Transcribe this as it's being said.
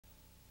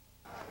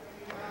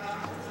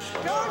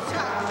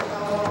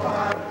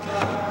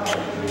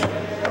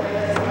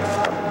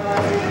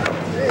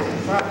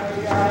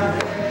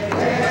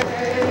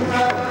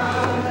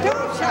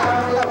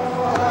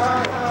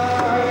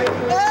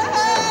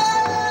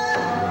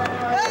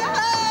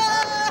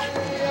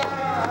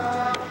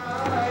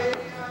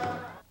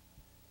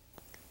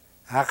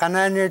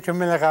Akanani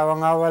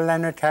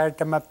tumilakawangawalano tayo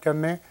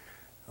tamaptame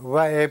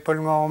wa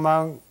epol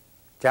ngomang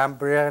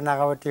jamboree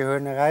nakawati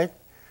hunagay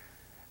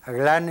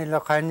aglani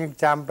lokanyig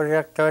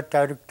jamboree to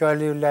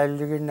taruktoli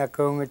ulaligi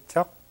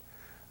nakungitsok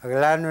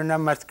aglano na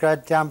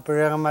Muskrat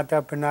Jamboree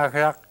mata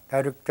pinakrak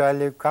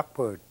taruktoli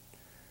kakput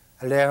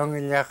alehong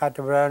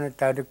ilyakatabrano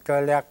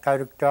taruktoli ak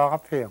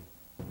taruktokapiyong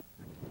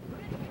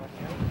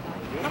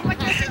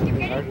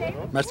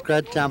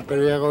Muskrat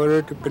Jamboree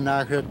guru tu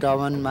pinakrak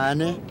taman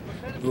mane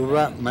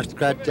Uba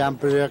Muskrat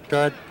Jamboree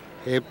tot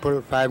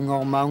April 5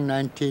 ngomang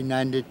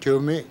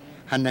 1992 me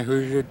hana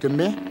huju tu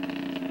me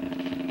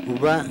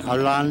Uba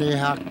alani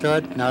hak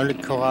tot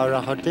naulik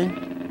kawara hoting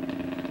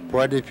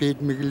Pwede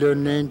feet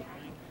miglunin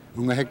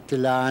unga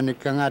hektila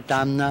anikanga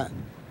tamna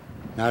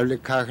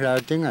naulik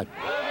kakrautingat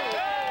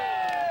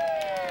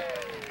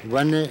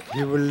Wane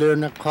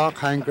hiwuluna kok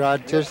hang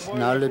grudges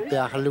naulik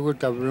piakalugu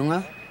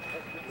tabrunga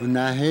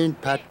Unahin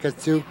pat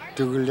kasuk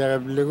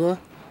tugularabligo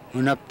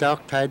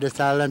Unaptok tayo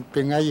dasalan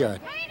pingayot,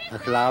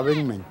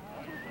 aklawing man.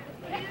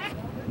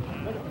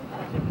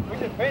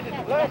 Painted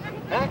black,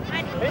 huh?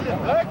 Painted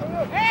black?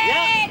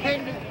 Yeah,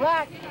 painted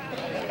black.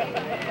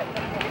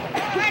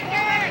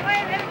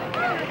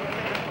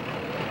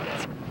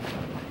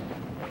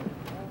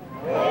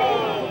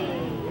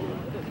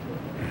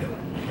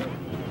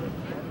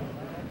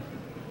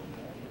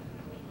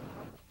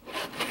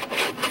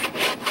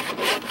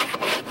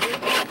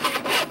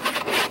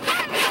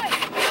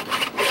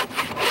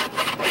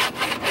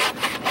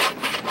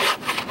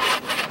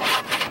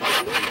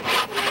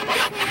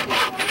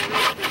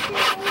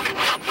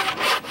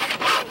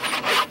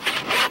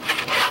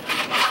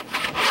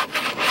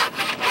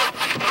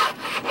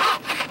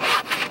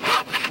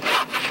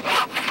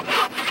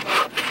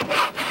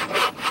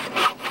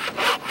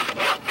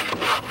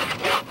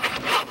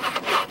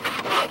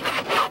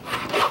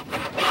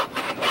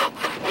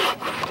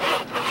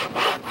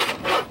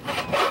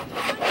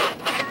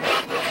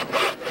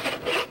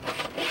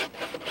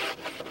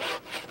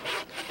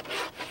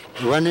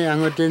 Wani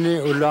angutini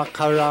ulak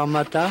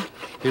kauramata,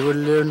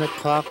 hiwuluna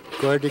kok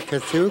godi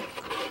kasuk,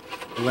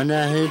 wani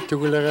ahin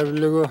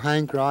tugularabligo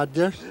Hank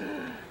Rogers,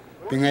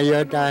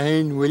 pingayot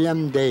ahin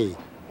William Day.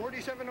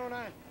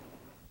 4709.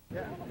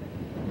 Yeah.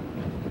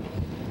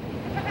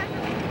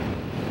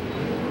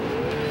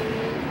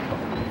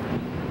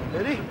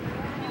 Ready?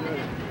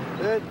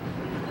 Good.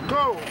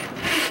 Go!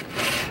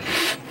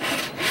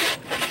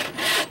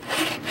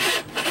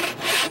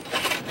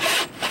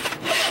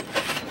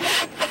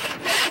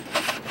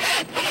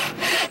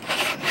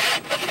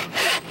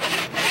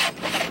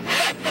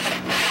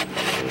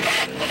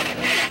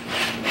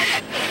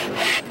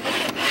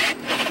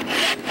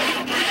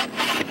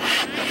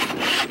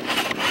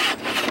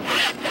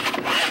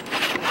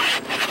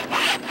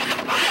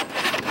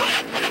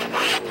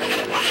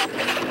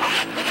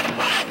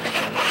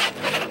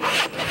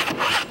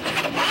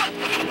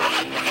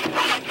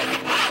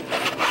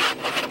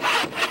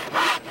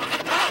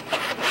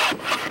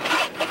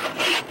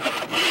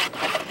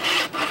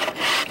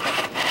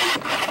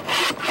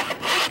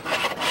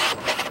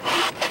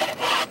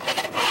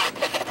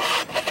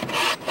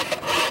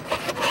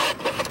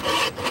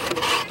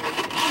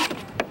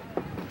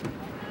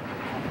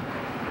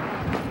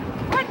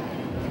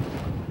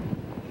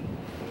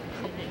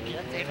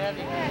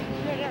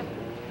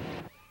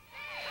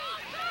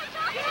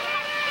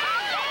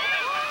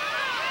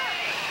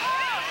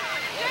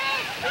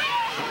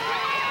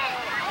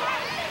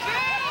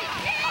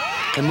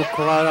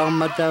 Kemukurang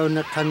mata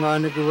una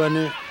kangani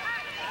kuwani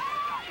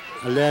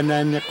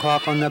alena nya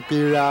kwako na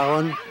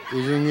piragon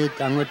iringit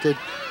angutit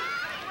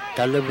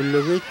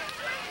kalabulugit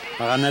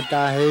akana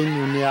tahin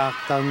uniak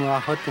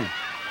tangwa hotung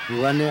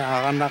kuwani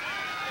akanak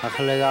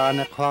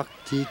akalagana kwak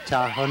chi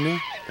chahoni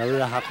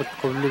kawala hakut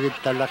kublugit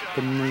talak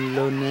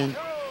kumulunin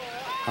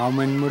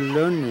amin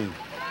mulunin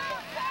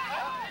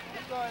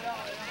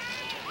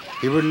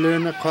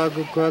ibuluna kwak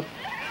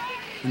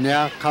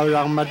uniak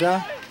kaulang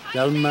mata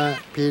Dalma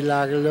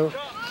pilaglo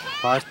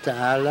pasta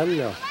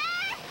alalo.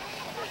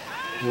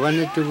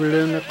 Wani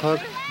tugulun kok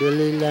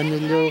Billy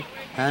lanilo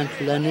Hank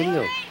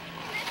lanilo.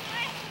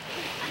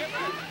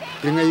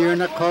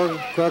 Pingayon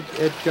kok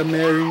et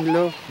kamaring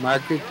lo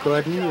Market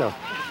Gordon lo.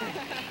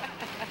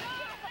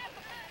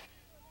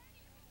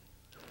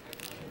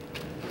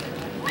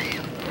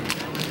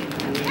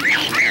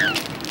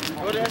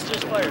 Go to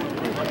Esther's fire.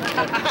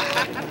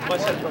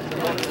 What's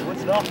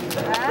it off?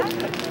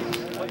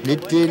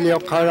 Nitilio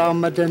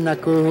karamata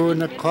nakuhu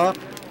na kok.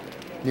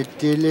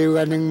 Nitilio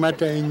aning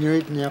mata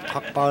Inuit niya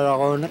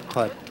kakparako na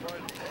kot.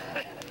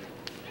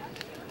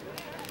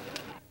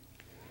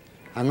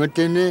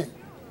 Angutini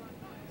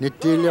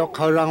nitilio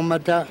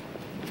karamata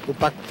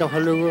upakto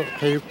halugo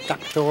kayuk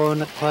takto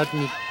na kot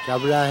ni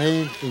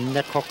kablahin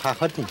inna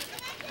kokakotin.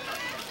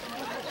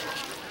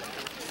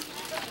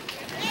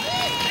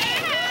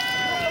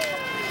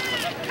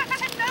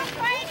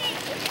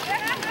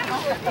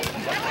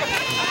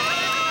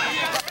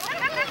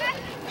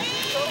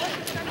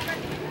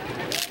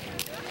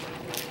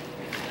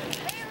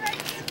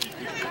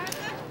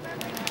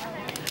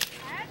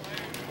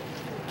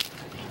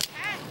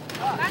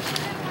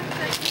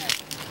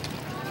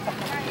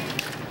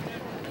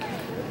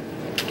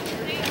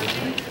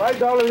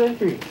 $5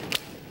 entry.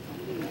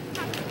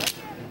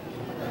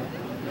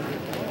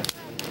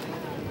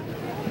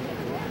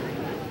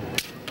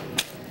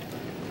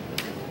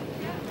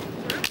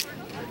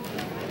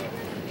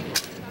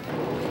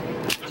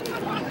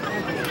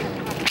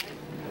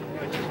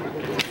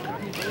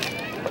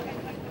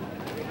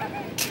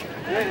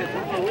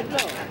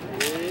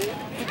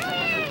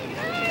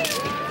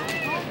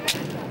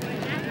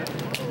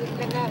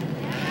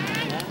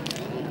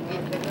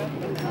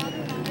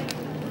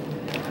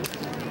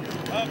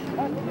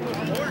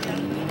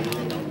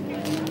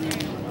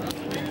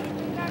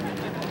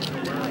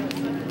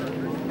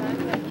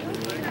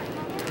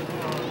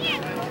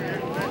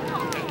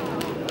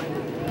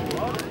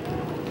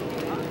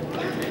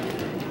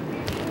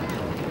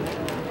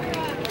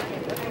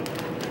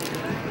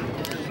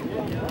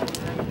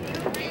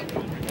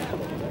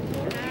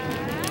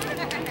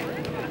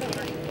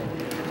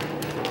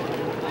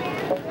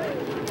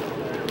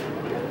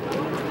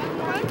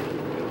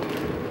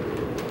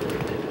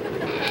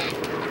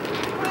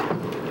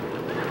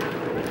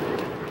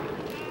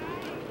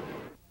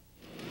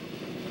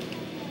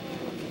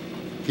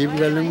 Keep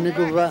galung ni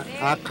kuba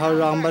akhaw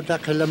rambata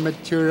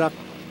kilometer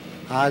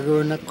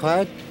agu na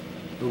kwat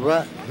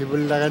kuba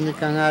hibulagan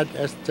kangat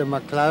este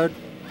McLeod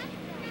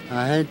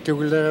ahen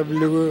tugula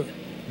blugu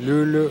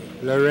Lulu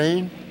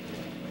Lorraine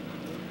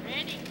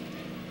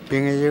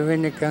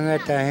pingayuhin ni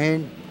kangat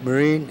ahen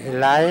Marine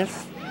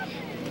Elias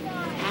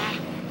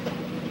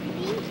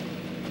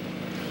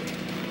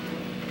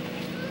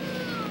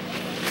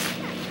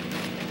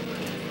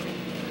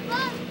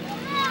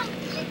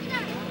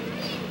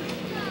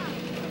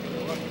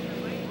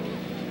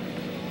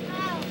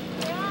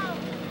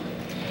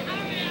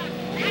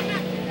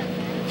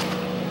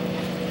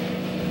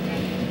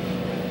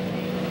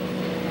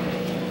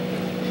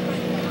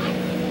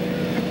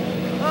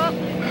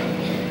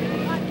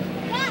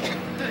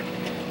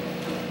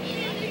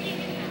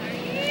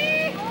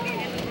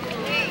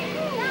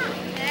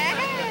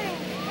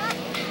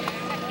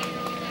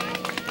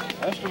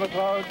Esther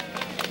McLeod,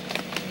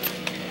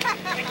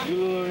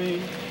 Lulu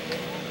Lorraine,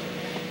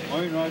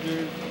 Maureen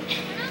Rogers,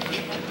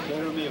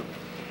 Sarah Mew.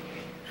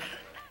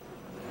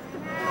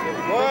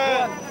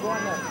 1,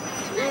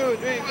 2,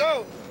 3,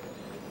 go!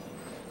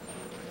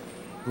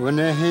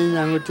 Wana hin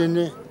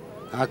angutini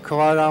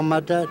akhaw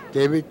ramata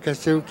David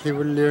Kasu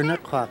kibuluna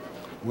kwak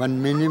 1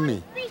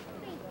 minimi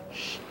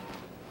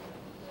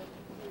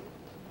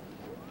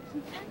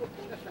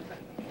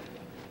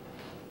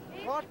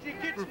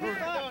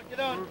Get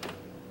on.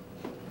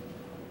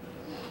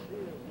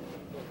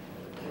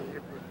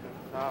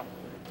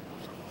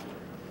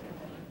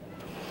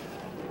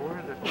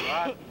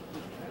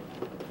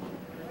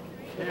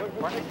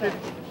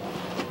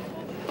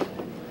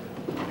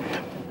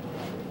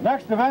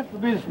 Next event will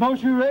be the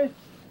snowshoe race.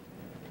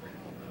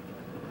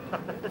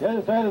 The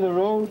other side of the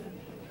road.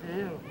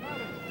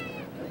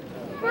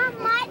 Not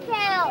my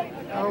tail.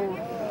 Oh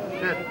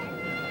shit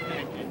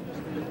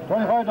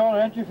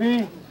 $25 entry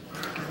fee.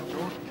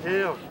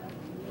 tail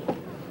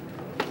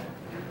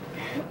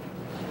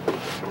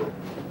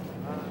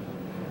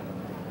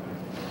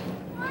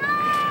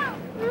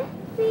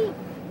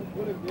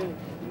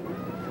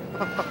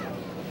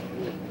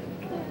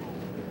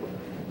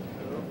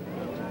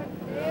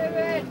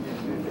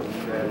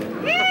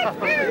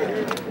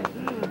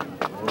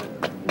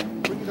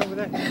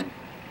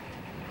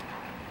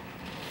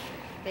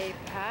They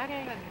party.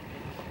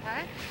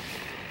 Huh?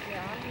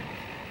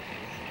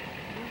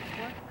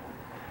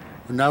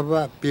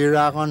 Unaba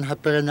piragon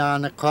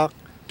hapenana kok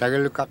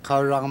tagaluka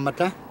kaurang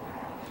mata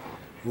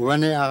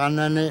Wani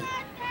aganane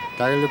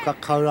tagaluka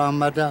kaurang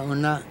mata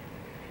una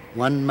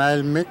 1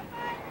 mile mik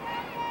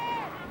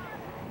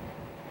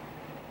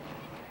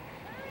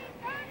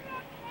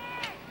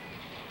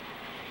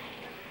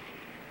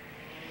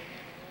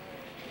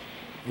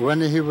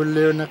Wani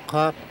hibuluna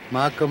kok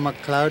Marco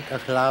McLeod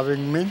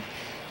akhlawing min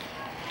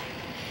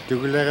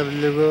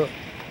Tugulaga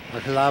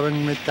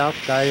akhlawing mitap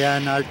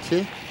kayan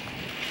archi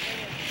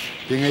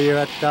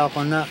Pingayata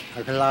ko na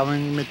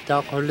akhlawing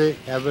mitap huli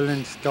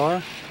Evelyn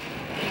Store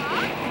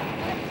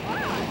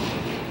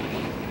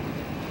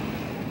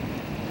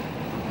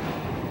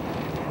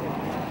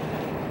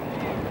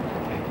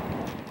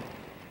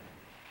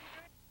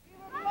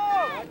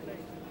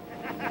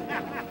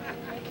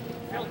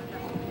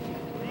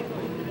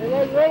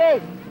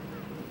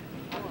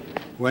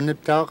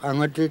Waniptak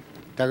angotit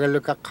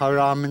tagaluka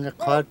kauramin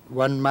kot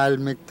 1 mile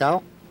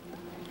miktak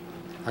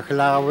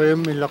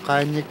Akhlawim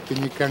ilokanyik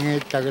pinikangi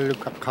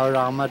tagaluka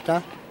kauramata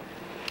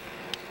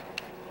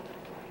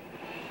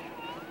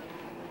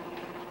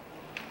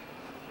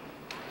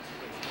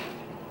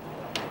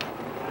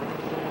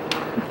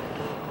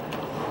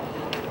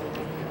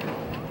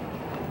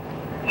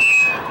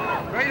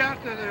Right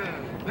after the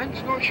men's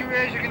snowshoe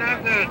race, you can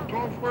have the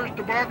 12 horse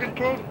toboggan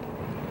pull.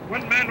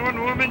 1 man,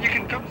 1 woman. You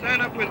can come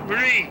sign up with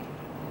Marie.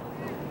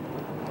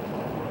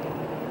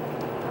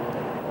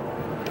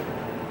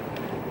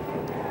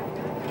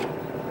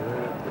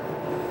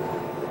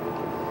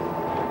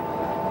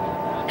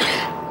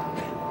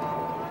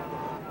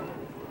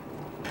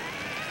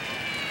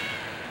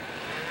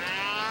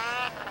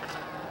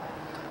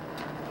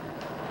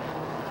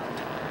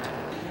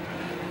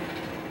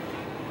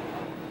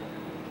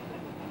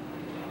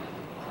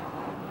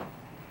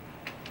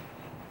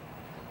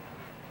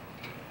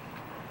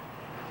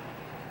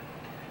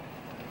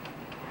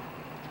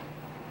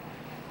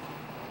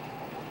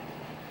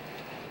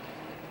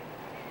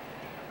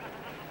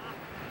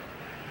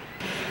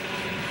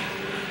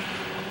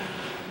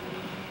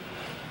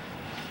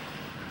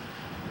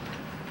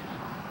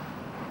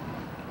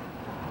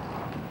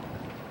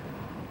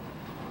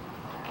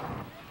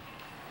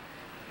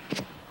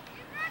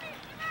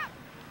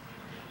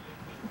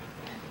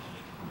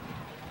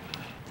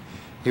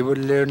 he would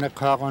learn a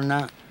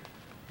corona,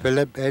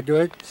 Philip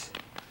Edwards,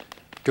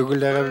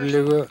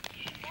 Tugulerebligu,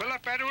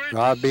 Philip Edwards.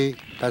 Robbie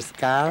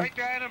Pascal, Right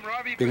behind him,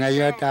 Robbie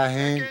Pingayot Pascal,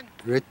 Ahen, second.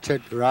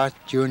 Richard Ross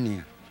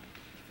Jr.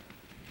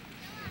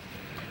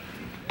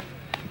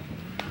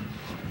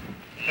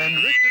 And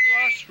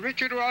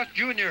Richard Ross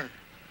Jr.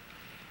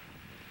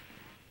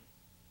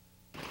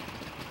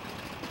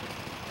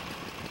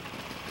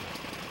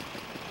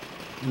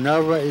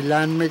 Nova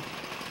Ilanmik,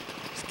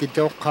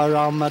 Skitok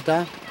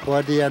Karamata,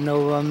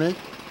 Podianovamik,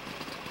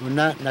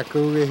 Una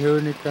Nakugi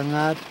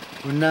Hunikangat,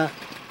 Una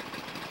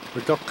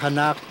Utok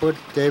Kanakput,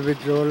 David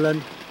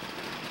Rowland,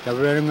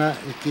 Kavranga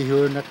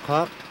Ikihuna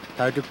Kok,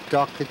 Taduk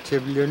Toki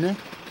Chiblune.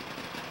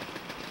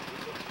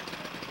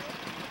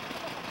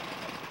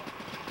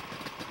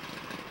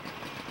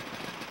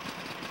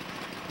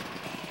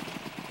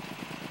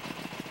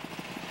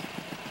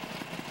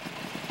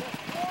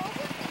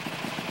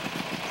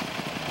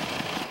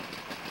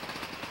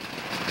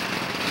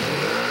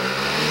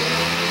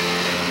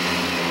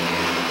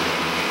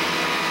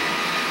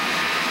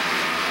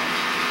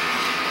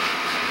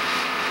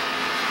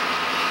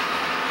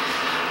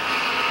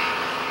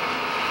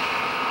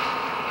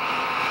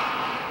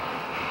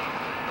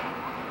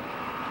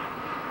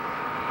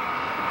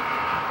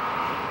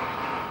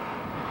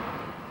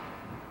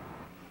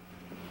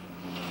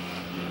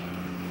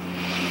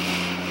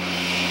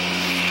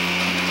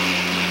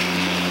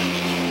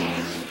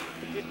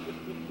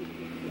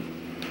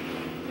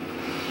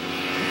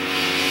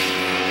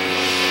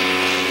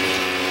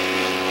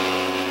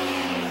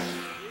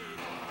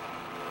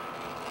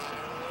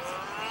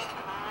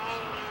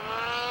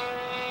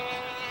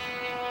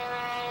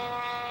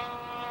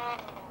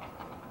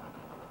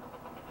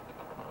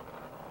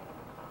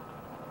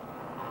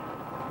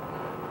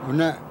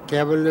 Una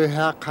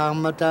Cavalier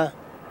Kamata,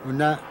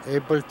 Una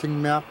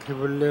Appleton Milk,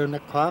 Cavalier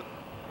Cock,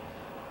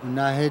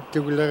 Una head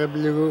to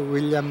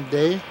William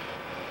Day,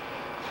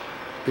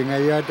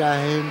 Pingayota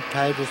Hain,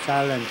 Titus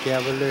Island,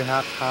 Cavalier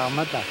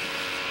Kamata.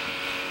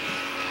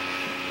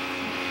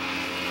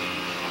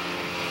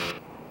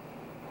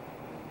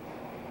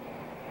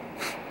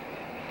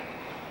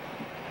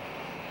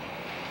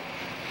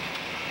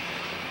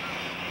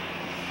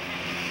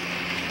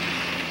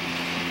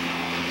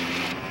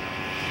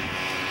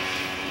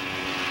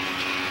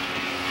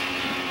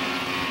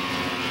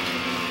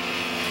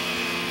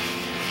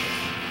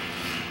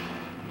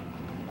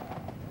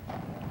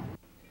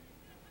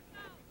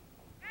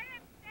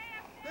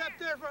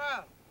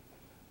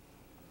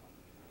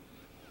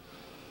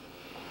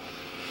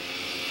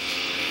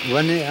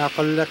 Wani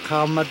Akola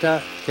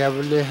Kamata,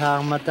 Cavalier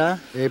Hamata,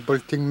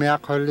 Appleton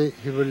Milk Holly,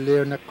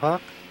 Cavalier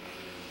Cock,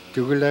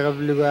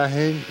 Tugular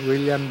Hain,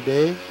 William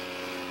Day,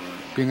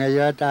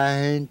 Pingayota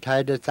Hain,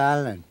 Titus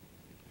Island.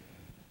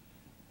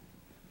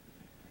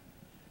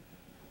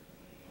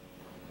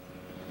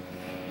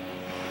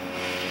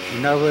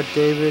 Nova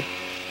David,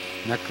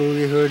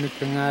 Nakugi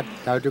Hunikangat,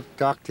 Taduk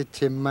Dr.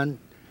 Chimman,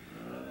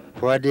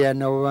 Podia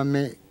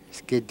Novami,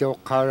 Skido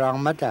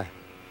Karamata.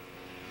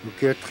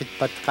 Ukiyotrik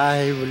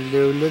Patkahi will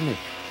live in it.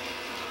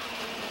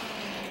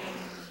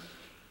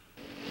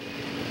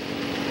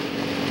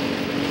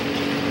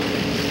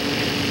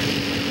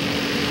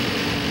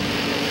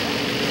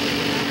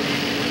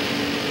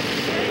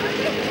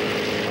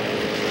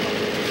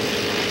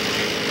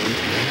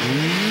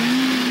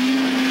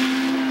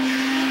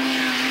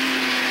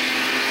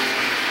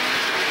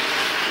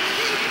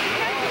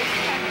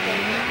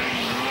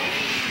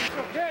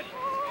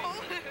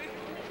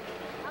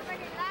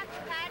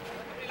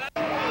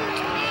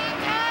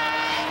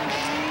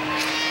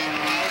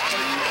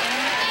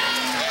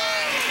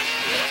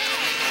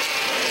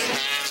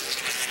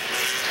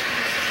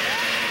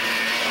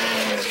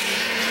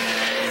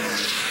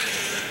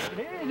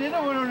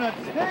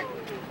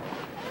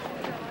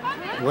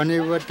 Wani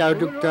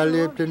Taduk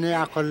Talib to Ne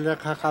Akola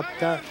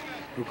Kakapta,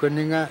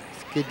 Ukuninga,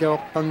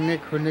 Skido Pangnik,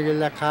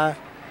 Hunigilaka,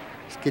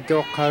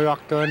 Skido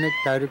Karaktonik,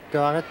 Taduk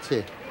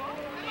Toratse.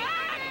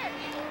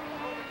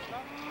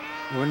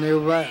 Wani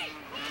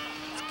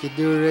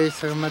Skidu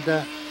Racer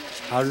Mada,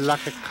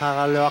 Aulaka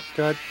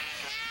Karaloktot,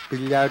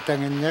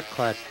 Pilautang in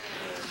Nekwat.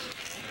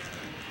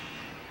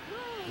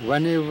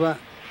 Wani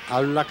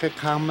Aulaka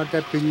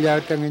Kamata,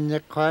 Pilautang in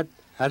Nekwat,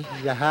 at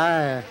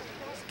Yaha,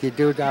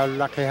 Skidu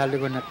Aulaka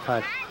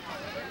Haligonakwat.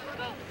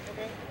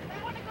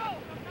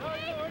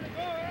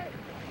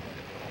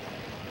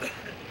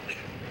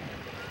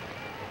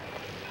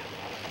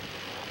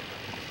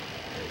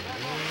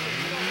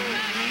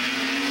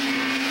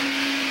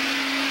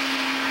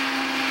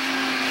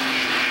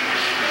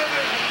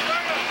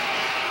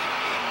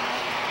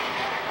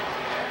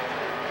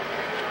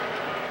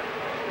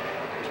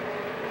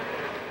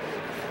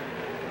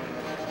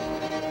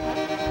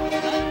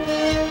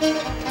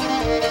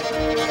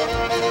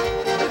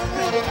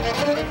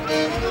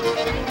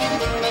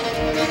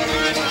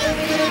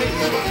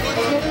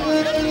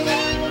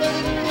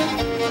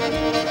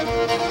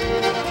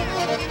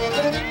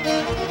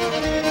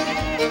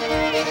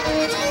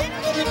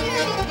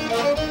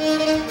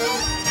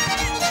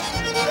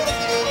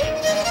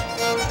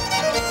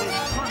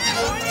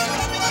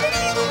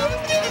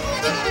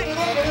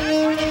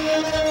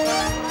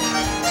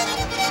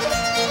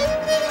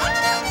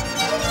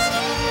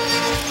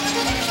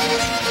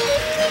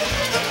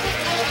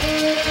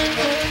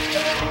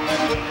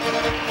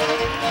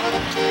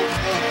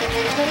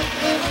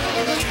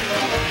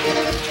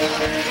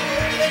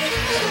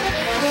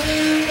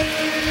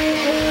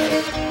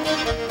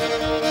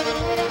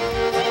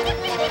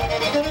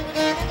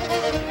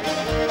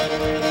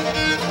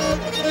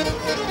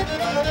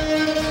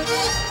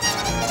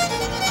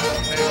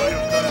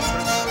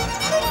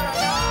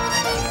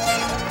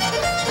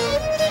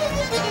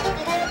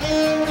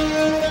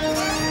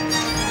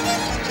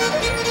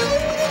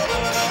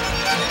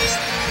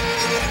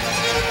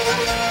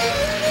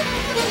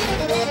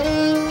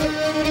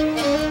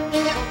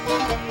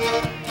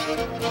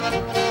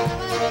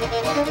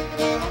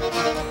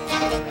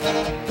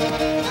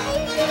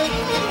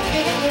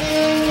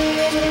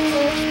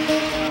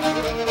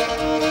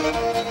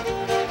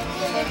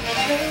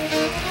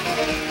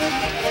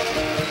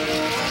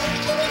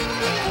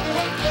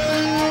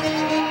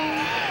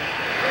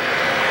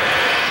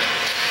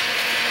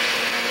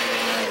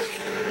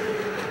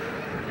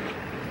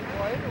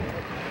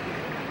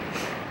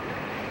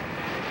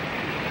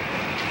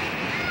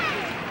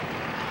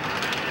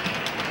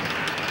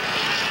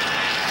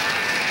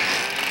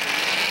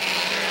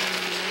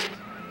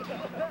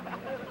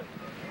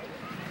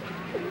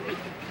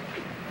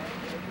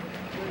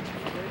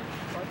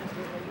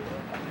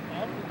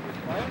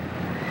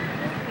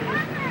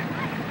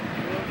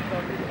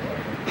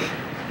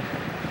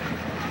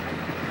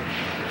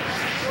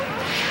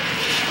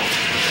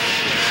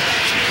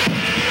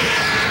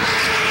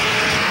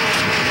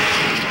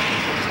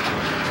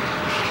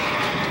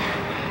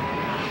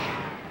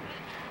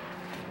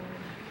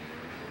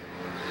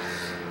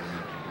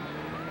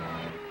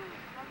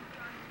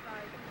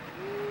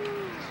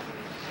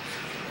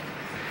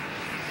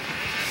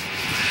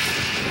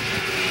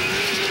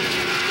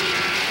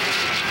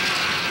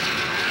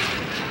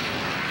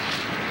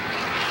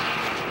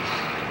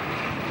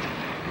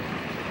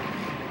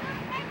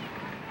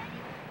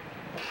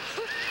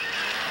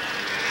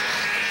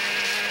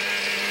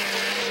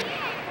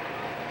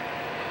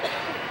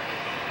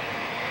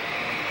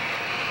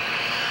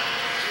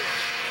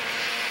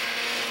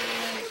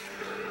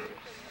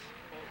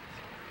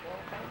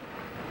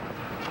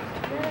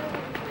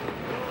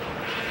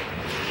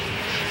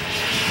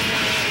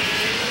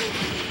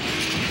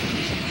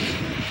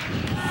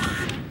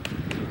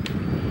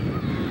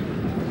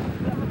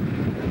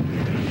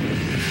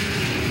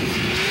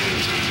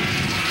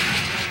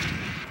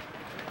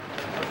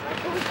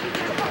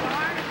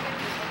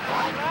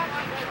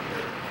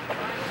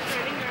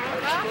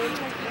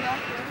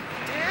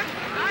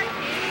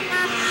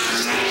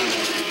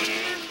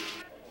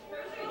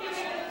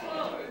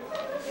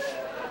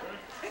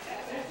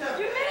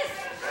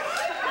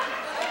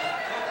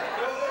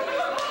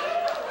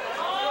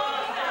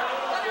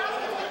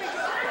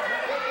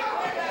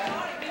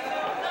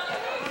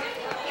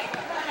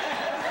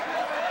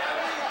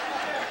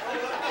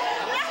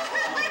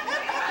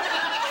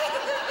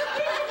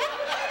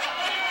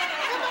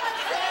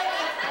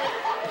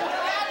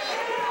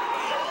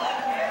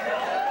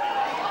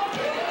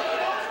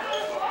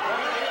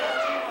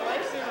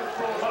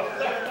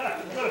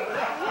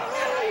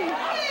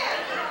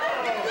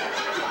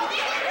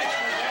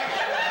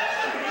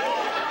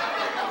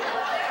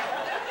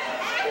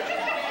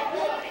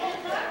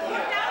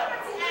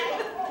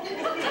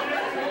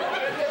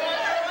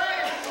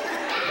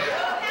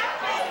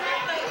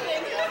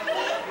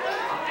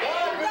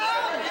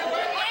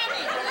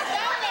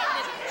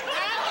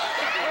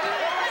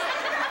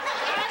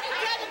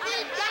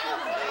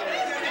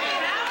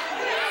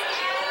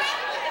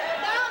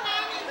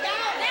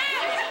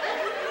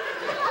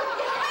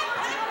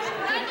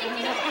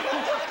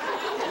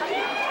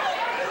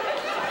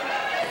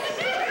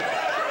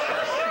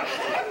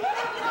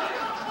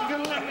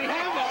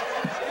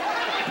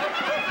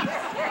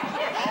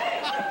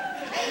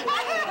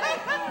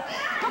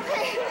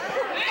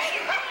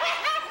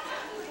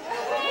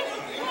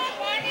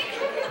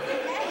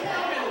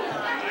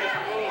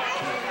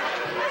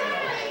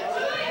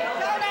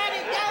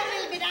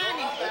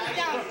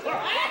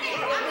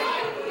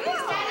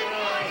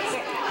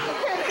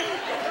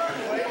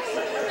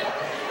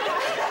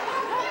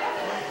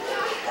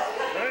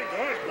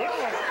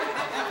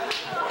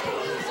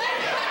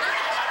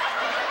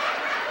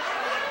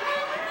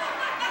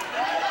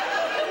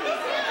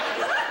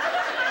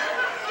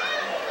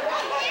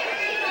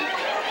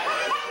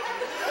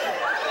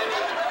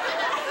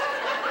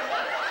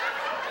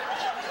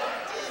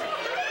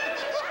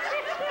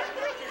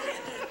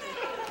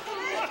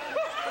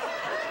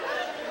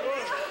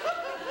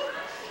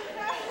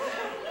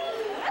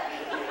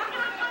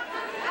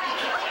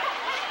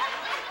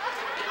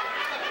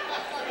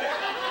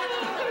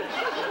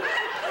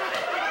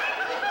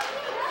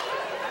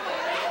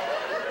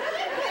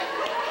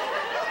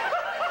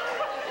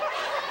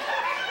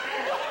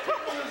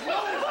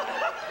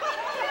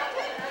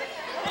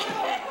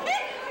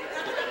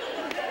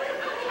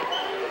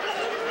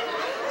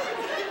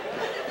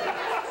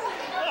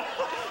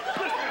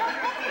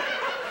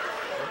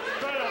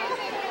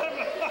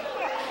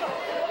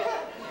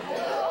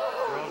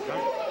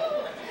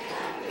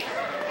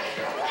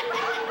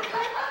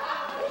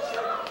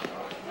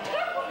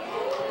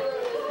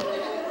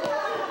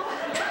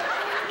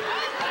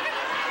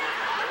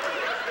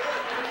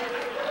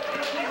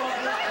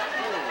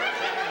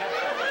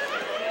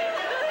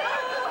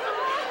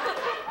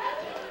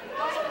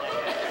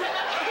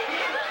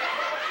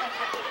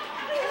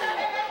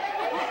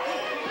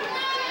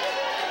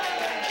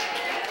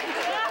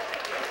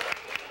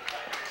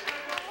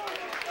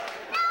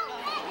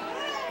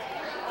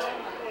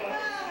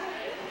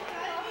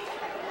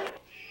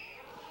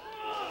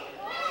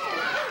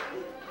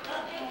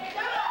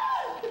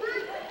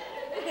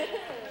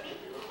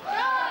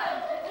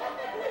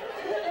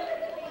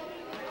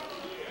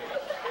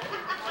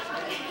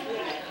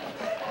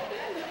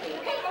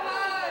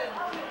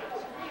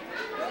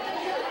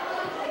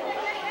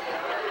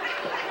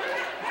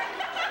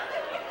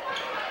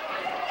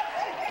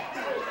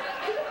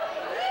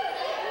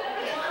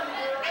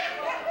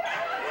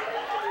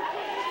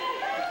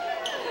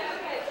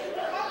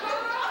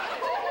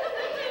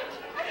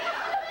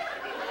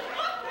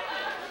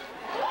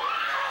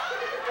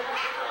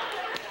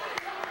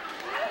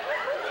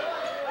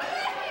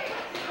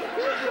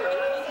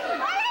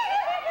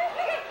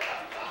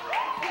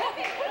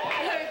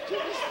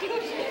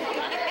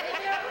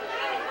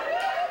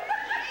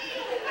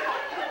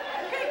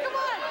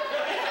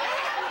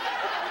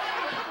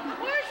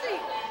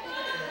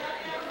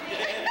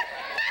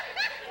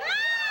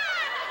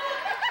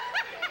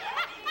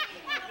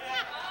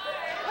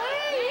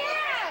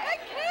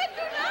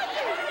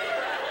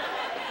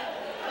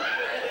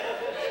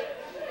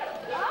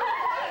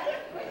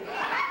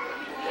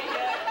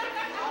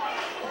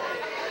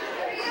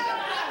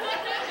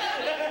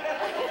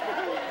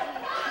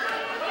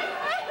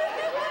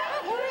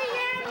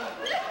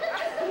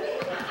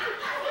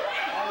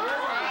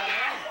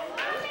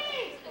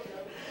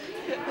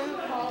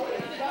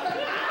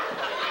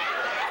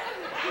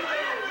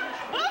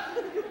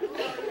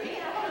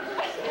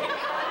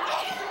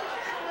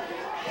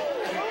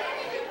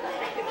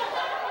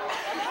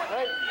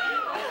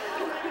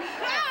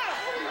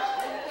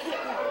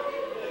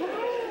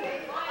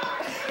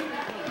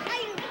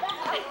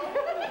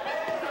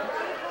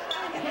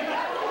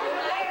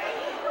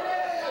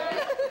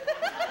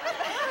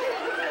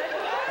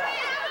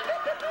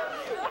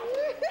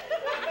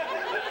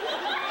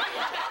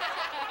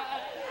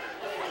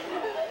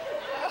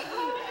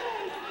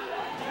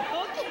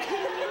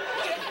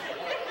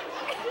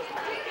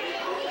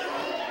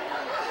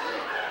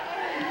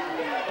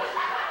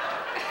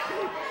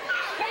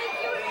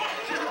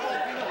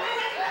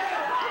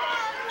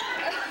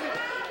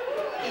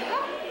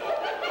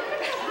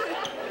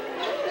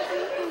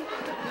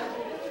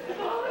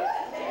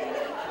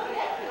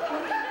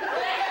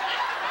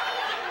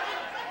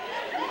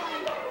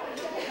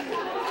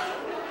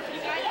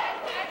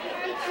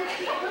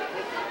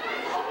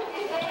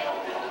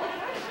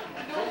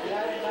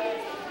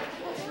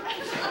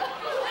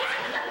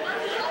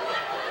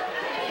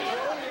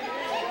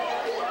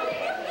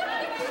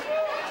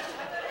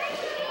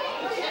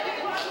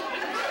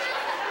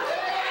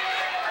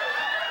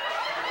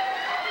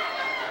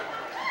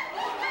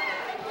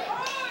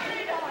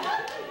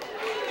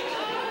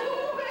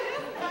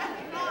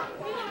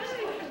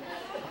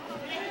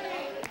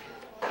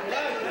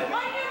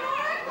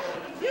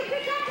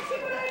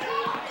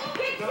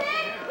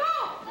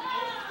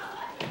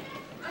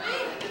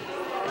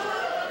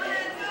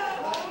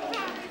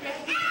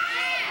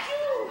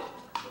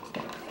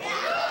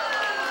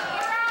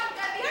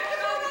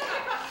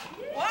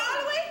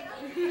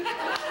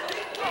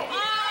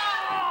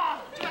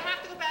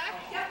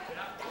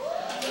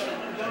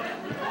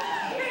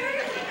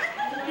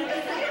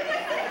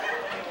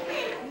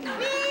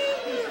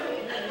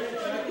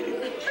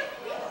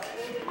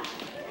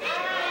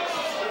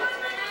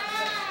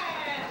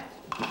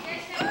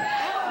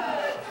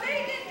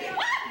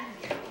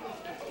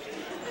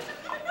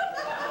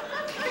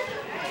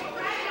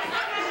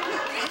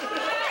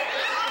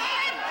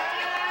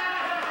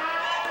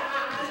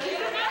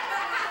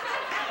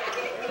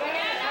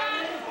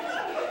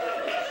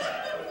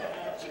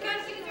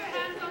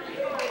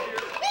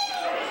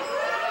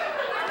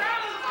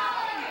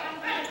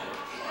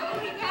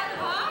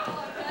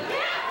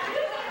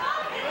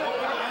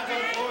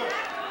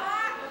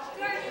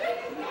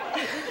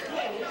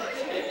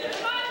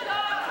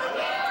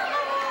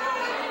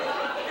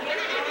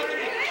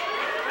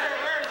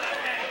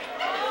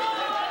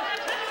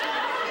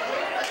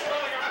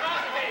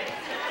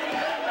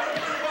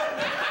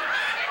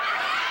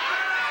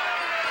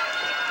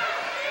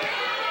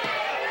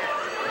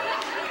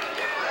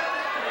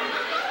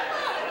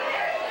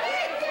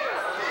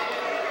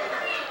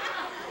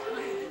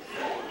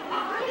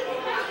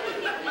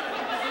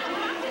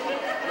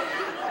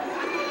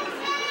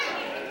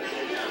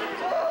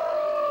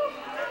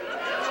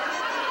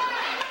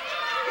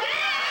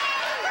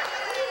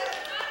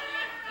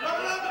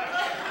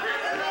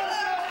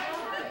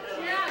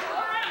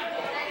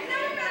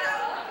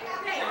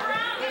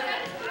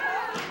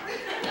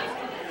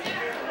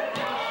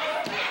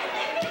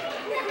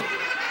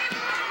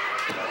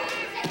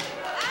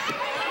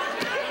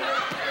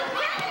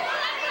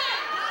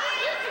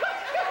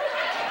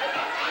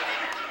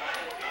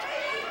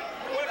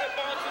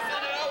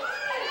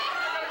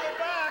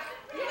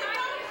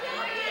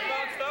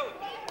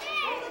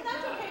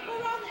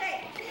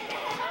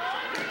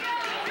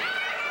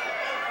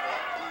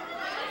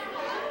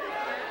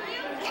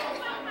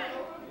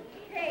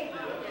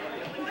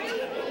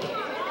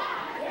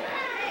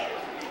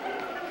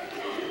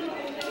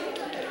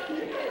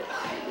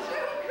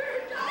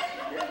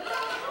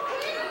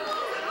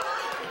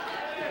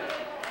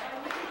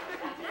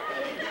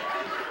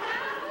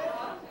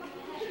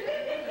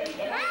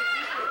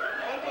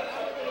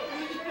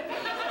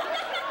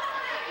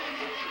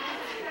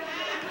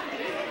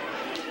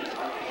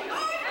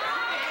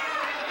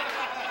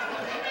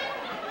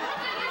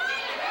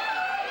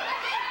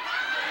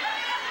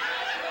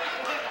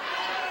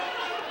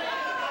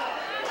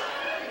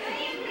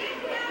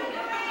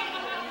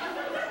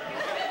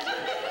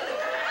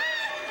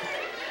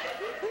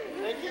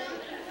 Thank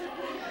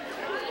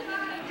you.